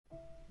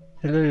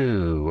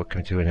Hello,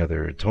 welcome to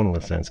another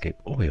tonalist landscape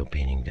oil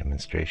painting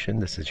demonstration.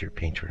 This is your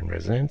painter in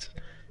residence,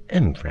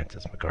 M.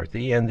 Francis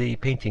McCarthy, and the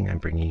painting I'm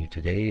bringing you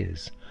today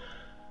is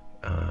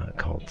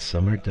called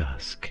Summer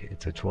Dusk.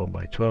 It's a 12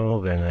 by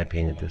 12, and I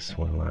painted this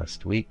one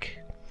last week.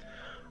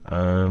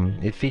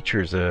 It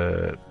features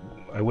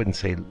I wouldn't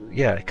say,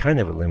 yeah, kind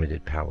of a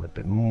limited palette,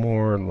 but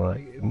more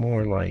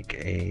like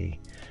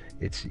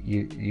it's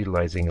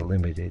utilizing a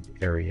limited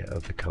area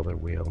of the color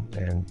wheel,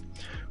 and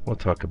we'll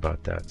talk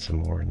about that some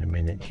more in a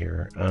minute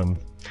here.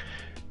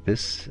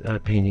 This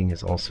painting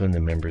is also in the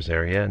members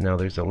area. Now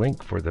there's a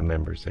link for the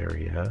members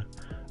area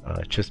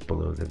just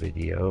below the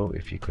video.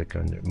 If you click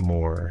on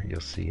more,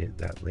 you'll see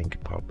that link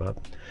pop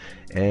up.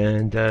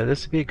 And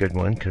this would be a good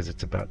one because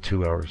it's about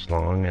 2 hours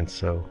long, and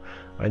so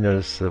I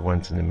notice the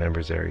ones in the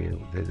members area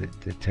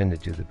that tend to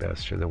do the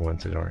best are the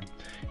ones that aren't,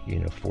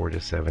 4 to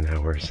 7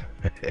 hours.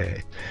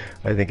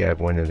 I think I have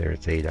one in there,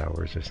 it's 8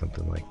 hours or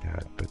something like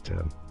that, but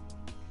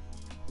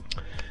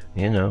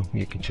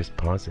you can just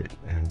pause it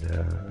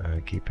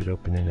and keep it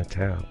open in a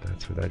tab.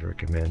 That's what I'd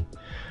recommend.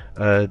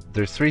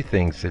 There's three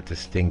things that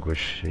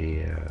distinguish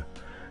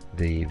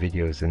the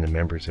videos in the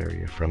members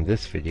area from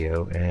this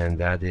video, and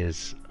that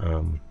is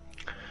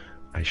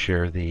I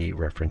share the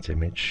reference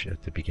image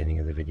at the beginning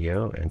of the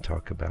video and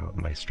talk about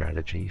my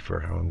strategy for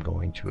how I'm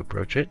going to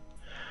approach it.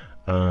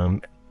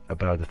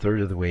 About a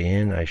third of the way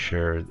in, I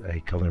share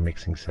a color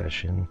mixing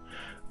session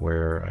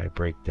where I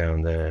break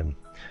down the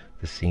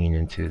scene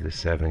into the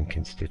 7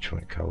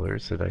 constituent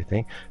colors that I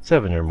think,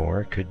 7 or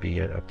more, could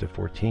be up to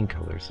 14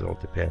 colors. It all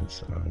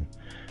depends on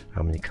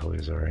how many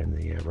colors are in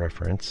the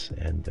reference,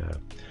 and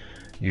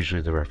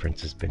usually the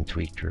reference has been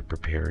tweaked or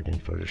prepared in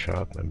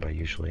Photoshop, and by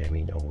usually I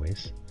mean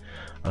always.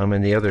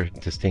 And the other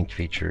distinct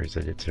feature is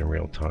that it's in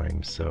real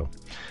time.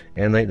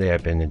 And lately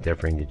I've been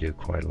endeavoring to do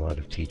quite a lot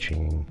of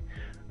teaching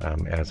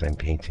as I'm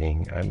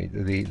painting. I mean,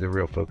 the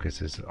real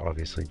focus is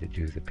obviously to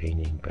do the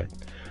painting, but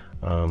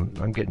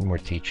I'm getting more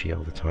teachy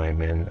all the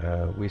time, and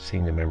we've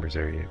seen the members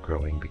area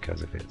growing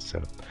because of it,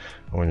 so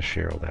I want to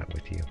share all that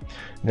with you.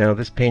 Now,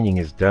 this painting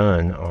is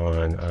done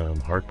on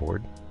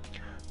hardboard.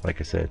 Like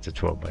I said, it's a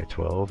 12 by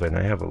 12, and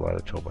I have a lot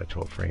of 12 by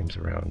 12 frames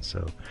around,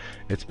 so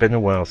it's been a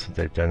while since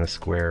I've done a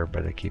square,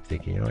 but I keep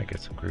thinking, I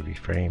got some groovy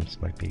frames,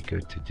 might be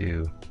good to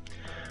do.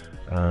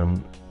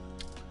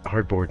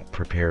 Hardboard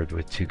prepared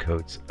with 2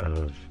 coats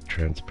of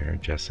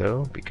transparent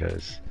gesso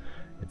because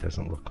it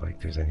doesn't look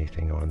like there's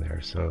anything on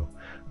there, so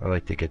I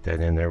like to get that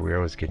in there. We're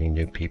always getting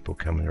new people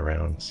coming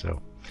around, so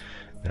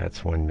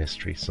that's one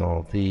mystery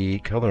solved. The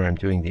color I'm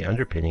doing the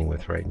underpinning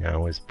with right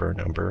now is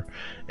burnt umber,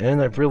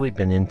 and I've really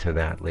been into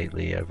that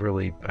lately.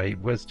 I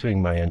was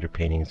doing my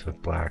underpaintings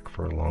with black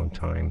for a long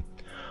time,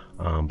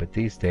 but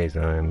these days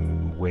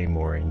I'm way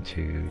more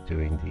into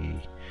doing the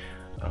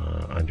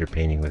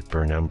underpainting with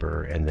burnt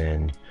umber and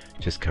then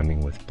just coming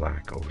with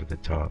black over the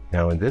top.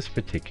 Now in this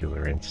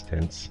particular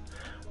instance,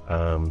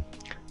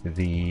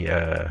 the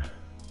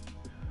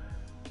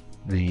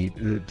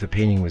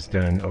painting was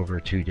done over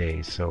 2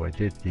 days, so I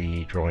did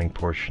the drawing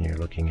portion you're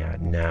looking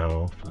at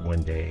now for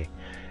one day,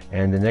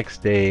 and the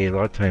next day a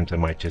lot of times I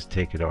might just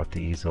take it off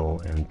the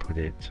easel and put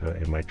it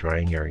in my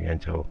drying area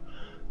until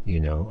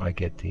I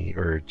get the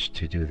urge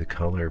to do the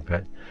color.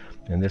 But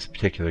in this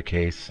particular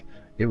case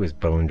it was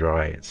bone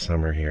dry. It's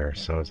summer here,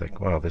 so I was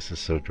like, wow, this is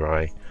so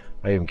dry.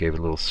 I even gave it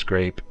a little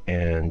scrape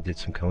and did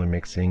some color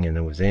mixing, and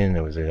it was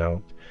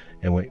out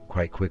and went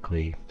quite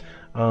quickly.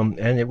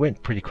 And it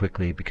went pretty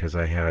quickly because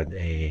I had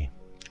a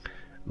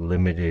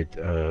limited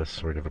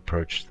sort of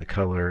approach to the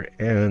color,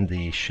 and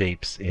the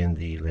shapes in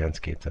the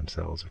landscapes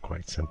themselves are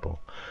quite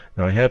simple.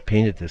 Now I have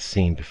painted this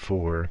scene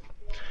before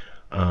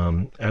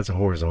as a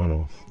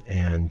horizontal,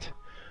 and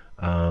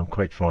I'm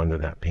quite fond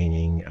of that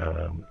painting,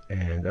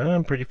 and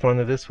I'm pretty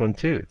fond of this one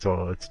too.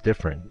 It's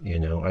different,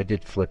 I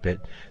did flip it.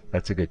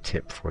 That's a good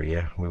tip for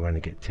you. We want to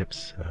get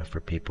tips for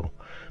people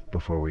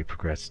before we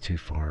progress too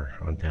far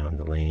on down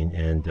the lane.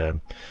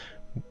 And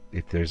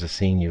if there's a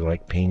scene you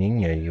like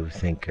painting, you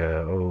think,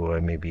 oh,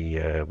 I maybe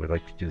would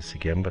like to do this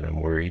again, but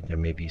I'm worried I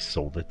maybe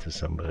sold it to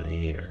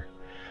somebody,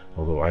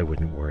 although I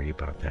wouldn't worry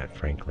about that,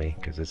 frankly,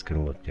 because it's going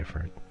to look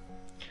different.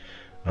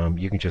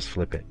 You can just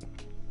flip it.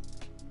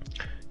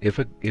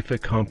 If a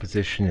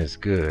composition is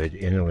good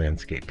in a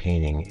landscape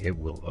painting, it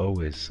will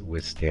always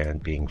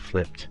withstand being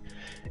flipped.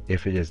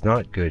 If it is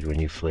not good when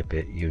you flip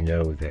it, you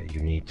know that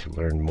you need to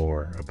learn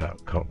more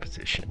about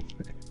composition.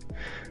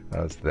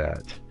 How's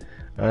that?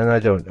 And I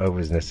don't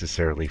always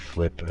necessarily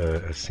flip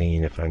a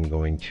scene if I'm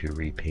going to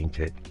repaint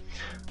it.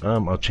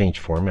 I'll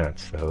change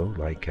formats though,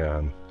 like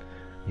I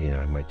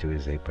might do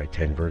is 8 by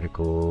 10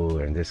 vertical,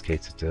 or in this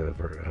case it's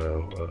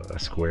a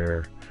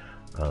square.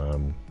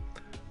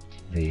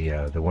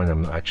 The one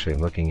I'm actually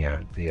looking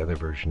at, the other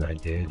version I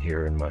did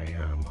here in my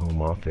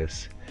home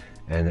office,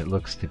 and it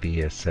looks to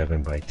be a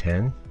 7 by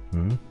 10,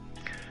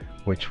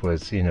 which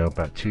was,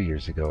 about 2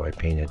 years ago I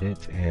painted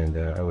it, and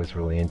I was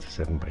really into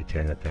 7 by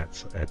 10 at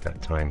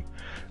that time.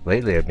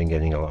 Lately I've been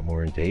getting a lot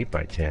more into 8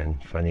 by 10,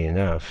 funny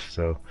enough,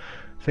 so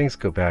things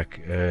go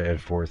back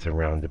and forth and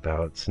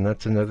roundabouts. And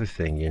that's another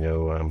thing,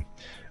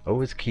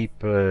 always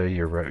keep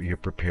your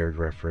prepared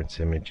reference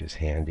images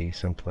handy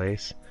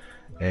someplace.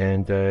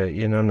 And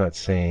I'm not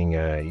saying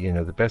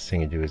the best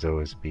thing to do is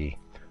always be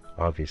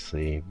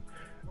obviously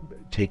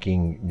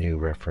taking new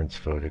reference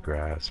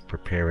photographs,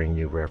 preparing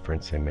new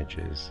reference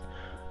images.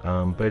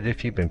 But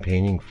if you've been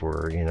painting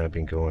for, I've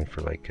been going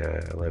for like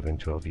 11,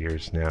 12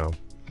 years now,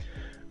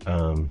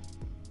 um,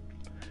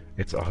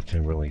 it's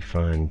often really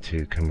fun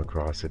to come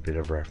across a bit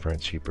of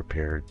reference you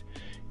prepared,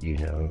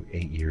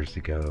 8 years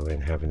ago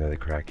and have another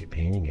crack at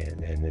painting it.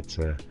 And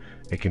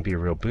it can be a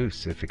real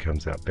boost if it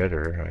comes out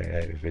better.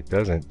 If it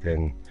doesn't,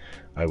 then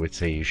I would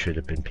say you should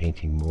have been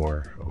painting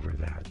more over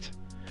that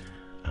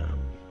um,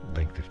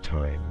 length of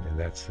time. And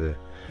that's the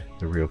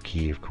real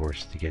key, of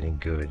course, to getting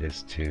good,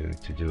 is to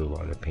do a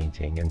lot of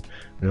painting. And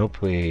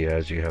hopefully,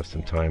 as you have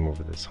some time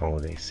over this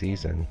holiday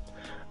season,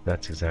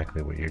 that's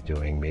exactly what you're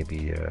doing.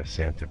 Maybe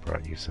Santa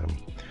brought you some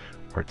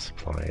art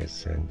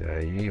supplies, and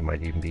you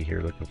might even be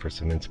here looking for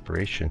some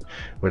inspiration.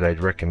 What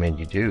I'd recommend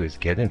you do is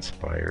get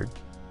inspired,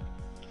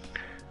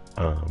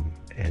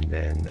 and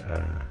then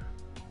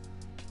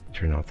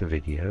turn off the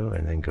video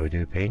and then go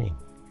do painting.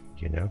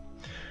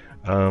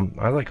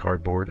 I like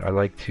hardboard. I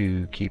like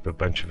to keep a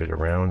bunch of it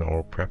around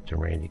all prepped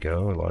and ready to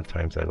go. A lot of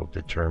times that'll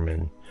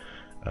determine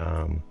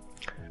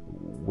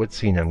what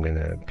scene I'm going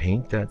to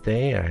paint that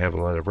day. I have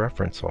a lot of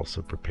reference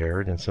also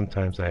prepared, and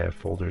sometimes I have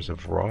folders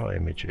of raw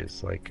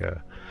images, like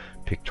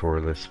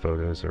pictorialist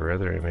photos or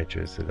other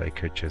images that I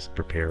could just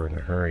prepare in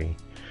a hurry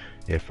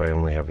if I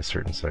only have a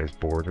certain size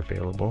board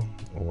available,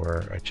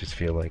 or I just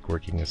feel like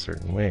working a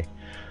certain way.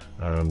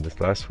 This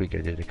last week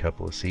I did a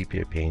couple of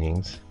sepia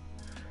paintings,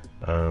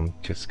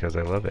 just because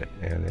I love it,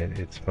 and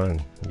it's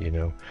fun.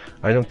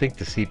 I don't think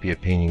the sepia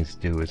paintings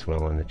do as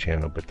well on the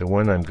channel, but the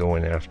one I'm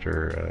going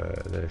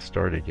after that I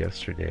started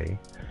yesterday,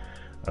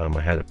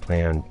 I had a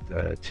plan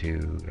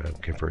to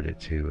convert it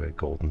to a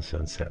golden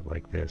sunset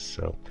like this,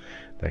 so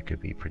that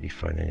could be pretty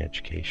fun and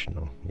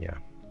educational. Yeah.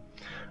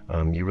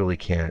 You really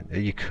can't,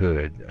 you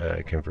could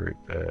convert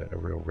a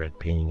real red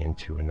painting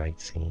into a night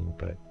scene,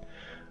 but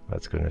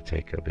that's going to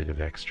take a bit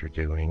of extra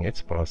doing.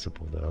 It's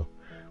possible though.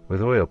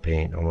 With oil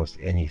paint, almost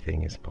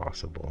anything is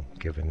possible,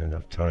 given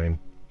enough time.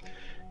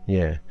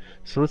 Yeah,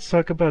 so let's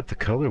talk about the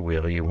color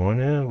wheel.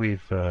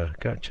 We've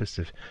got just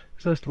a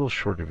little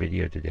shorter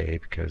video today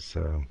because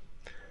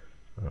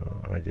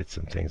I did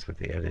some things with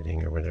the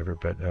editing or whatever,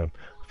 but I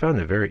found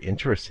a very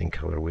interesting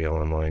color wheel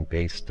online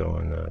based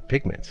on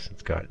pigments.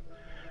 It's got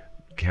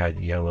cad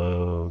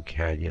yellow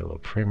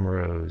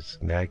primrose,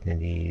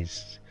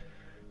 manganese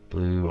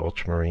blue,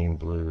 ultramarine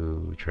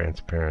blue,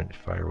 transparent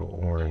phyrol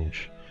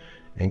orange,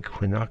 and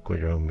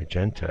quinacridone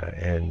magenta,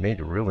 and made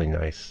a really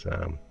nice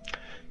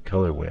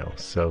color wheel.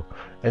 So,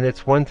 and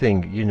it's one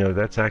thing,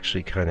 that's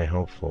actually kind of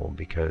helpful,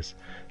 because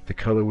the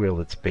color wheel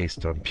that's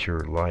based on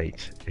pure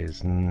light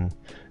is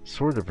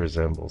sort of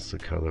resembles the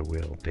color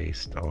wheel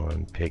based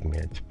on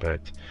pigment,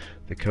 but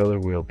the color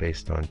wheel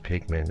based on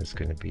pigment is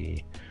going to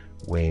be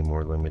way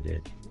more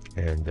limited.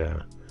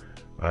 And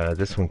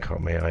this one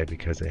caught my eye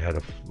because it had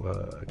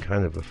a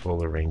kind of a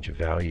fuller range of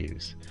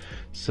values.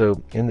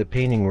 So in the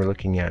painting we're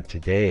looking at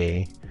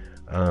today,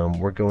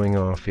 we're going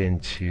off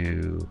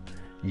into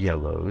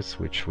yellows,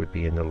 which would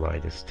be in the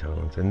lightest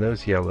tones, and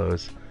those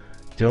yellows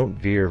don't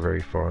veer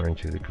very far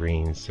into the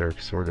greens. They're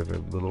sort of a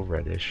little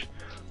reddish.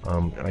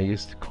 I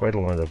used quite a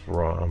lot of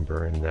raw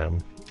umber in them,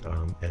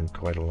 and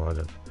quite a lot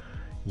of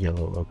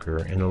yellow ochre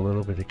and a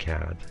little bit of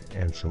cad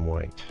and some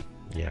white.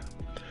 Yeah.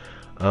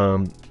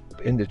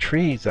 In the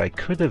trees I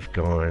could have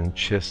gone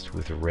just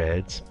with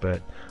reds,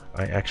 but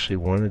I actually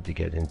wanted to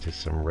get into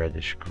some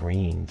reddish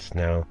greens.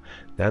 Now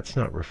that's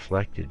not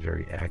reflected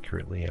very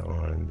accurately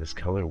on this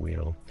color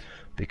wheel,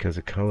 because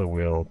a color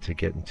wheel, to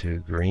get into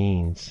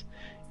greens,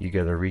 you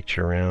got to reach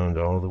around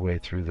all the way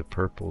through the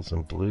purples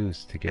and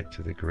blues to get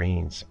to the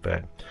greens.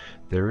 But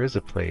there is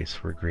a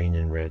place where green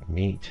and red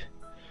meet,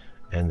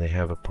 and they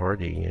have a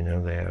party,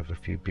 they have a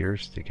few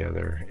beers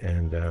together,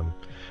 and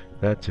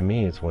that to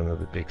me is one of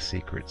the big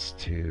secrets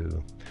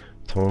to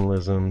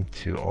tonalism,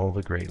 to all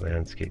the great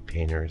landscape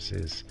painters,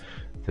 is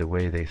the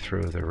way they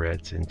throw the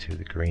reds into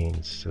the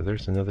greens. So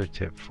there's another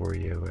tip for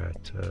you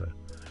at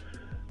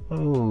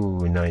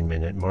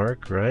 9-minute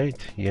mark,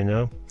 right?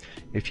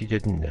 If you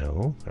didn't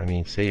know,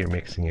 say you're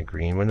mixing a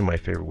green. One of my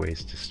favorite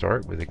ways to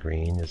start with a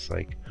green is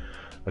like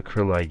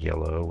acrylide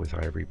yellow with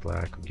ivory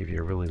black will give you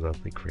a really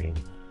lovely green.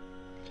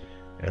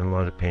 And a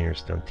lot of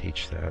painters don't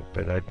teach that,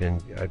 but I've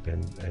been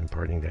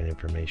imparting that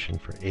information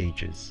for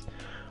ages.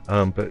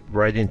 But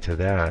right into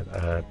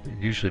that,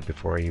 usually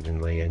before I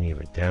even lay any of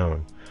it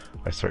down,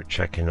 I start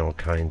checking all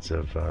kinds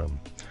of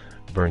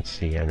burnt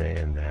sienna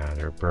in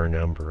that, or burnt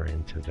umber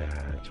into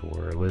that,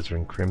 or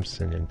alizarin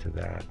crimson into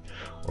that,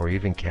 or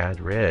even cad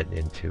red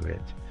into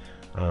it.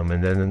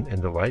 And then in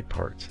the light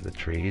parts of the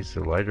trees,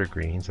 the lighter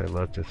greens, I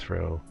love to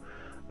throw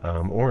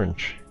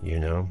orange,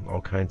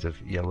 all kinds of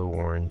yellow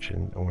orange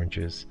and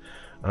oranges.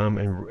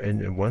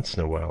 And once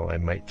in a while I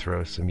might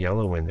throw some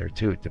yellow in there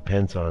too. It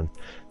depends on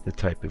the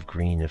type of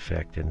green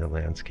effect in the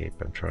landscape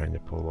I'm trying to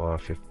pull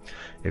off.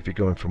 If you're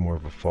going for more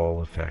of a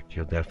fall effect,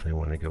 you'll definitely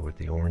want to go with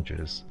the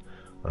oranges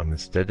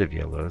instead of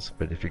yellows.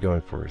 But if you're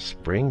going for a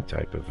spring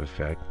type of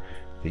effect,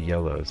 the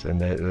yellows. And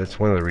that's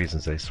one of the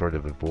reasons I sort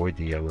of avoid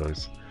the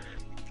yellows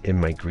in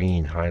my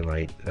green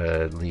highlight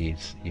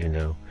leaves, you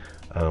know.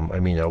 I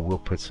mean, I will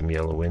put some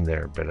yellow in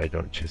there, but I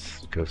don't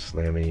just go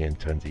slamming in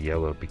tons of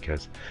yellow,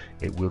 because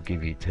it will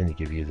tend to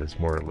give you those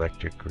more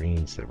electric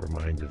greens that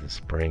remind of the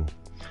spring.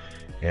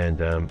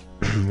 And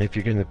if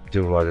you're going to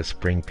do a lot of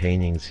spring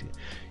paintings,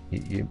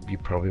 you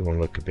probably want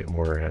to look a bit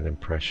more at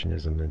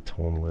impressionism than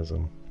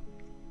tonalism.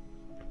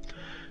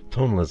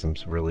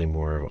 Tonalism's really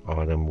more of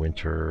autumn,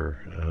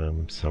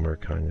 winter, summer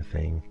kind of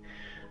thing.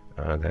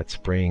 That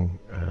spring,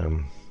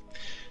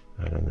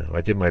 I don't know. I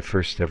did my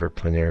first ever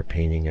plein air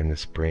painting in the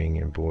spring,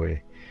 and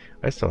boy,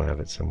 I still have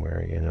it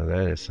somewhere. You know,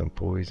 that is some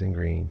poison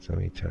greens, let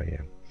me tell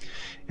you.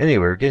 Anyway,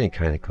 we're getting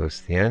kind of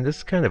close to the end. This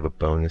is kind of a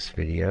bonus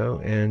video,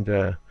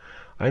 and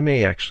I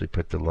may actually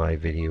put the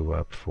live video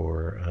up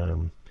for,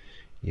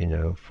 you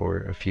know,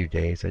 for a few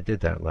days. I did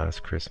that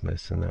last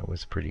Christmas, and that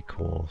was pretty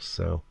cool.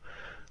 So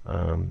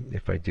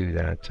if I do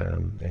that,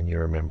 and you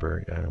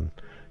remember,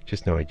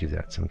 just know I do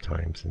that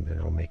sometimes, and then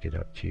I'll make it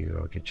up to you.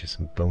 I'll get you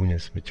some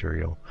bonus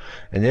material.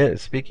 And then,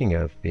 speaking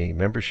of the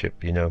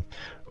membership, you know,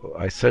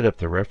 I set up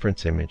the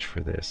reference image for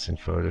this in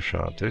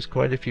Photoshop. There's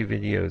quite a few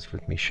videos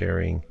with me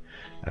sharing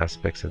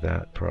aspects of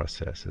that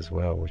process as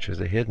well, which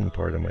is a hidden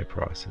part of my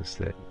process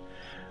that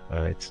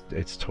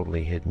it's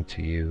totally hidden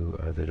to you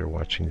that are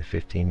watching the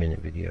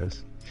 15-minute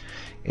videos.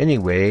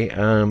 Anyway,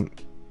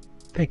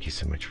 thank you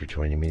so much for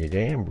joining me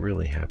today. I'm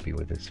really happy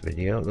with this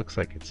video. It looks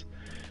like it's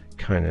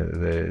kind of,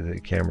 the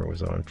camera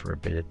was on for a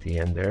bit at the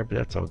end there, but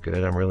that's all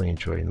good. I'm really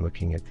enjoying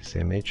looking at this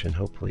image, and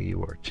hopefully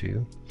you are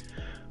too.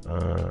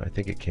 I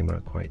think it came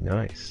out quite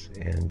nice,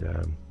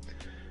 and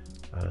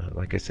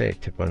like I say,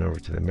 tip on over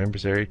to the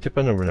members area, tip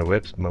on over to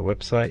my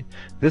website.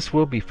 This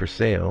will be for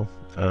sale.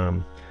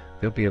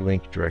 There'll be a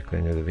link directly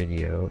under the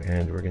video,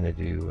 and we're going to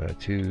do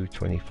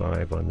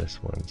 $225 on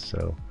this one.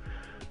 So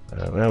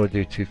I would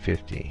do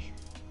 $250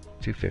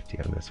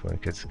 on this one,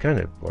 because it's kind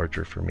of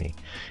larger for me.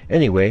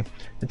 Anyway,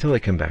 until I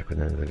come back with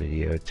another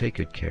video, take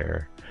good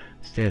care,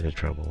 stay out of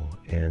trouble,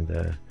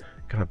 and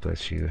God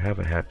bless you. Have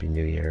a happy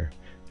new year,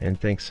 and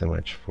thanks so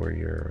much for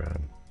your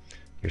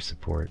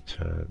support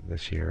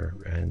this year,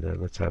 and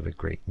let's have a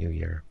great new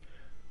year.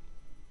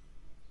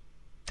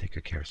 Take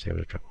good care, stay out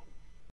of trouble.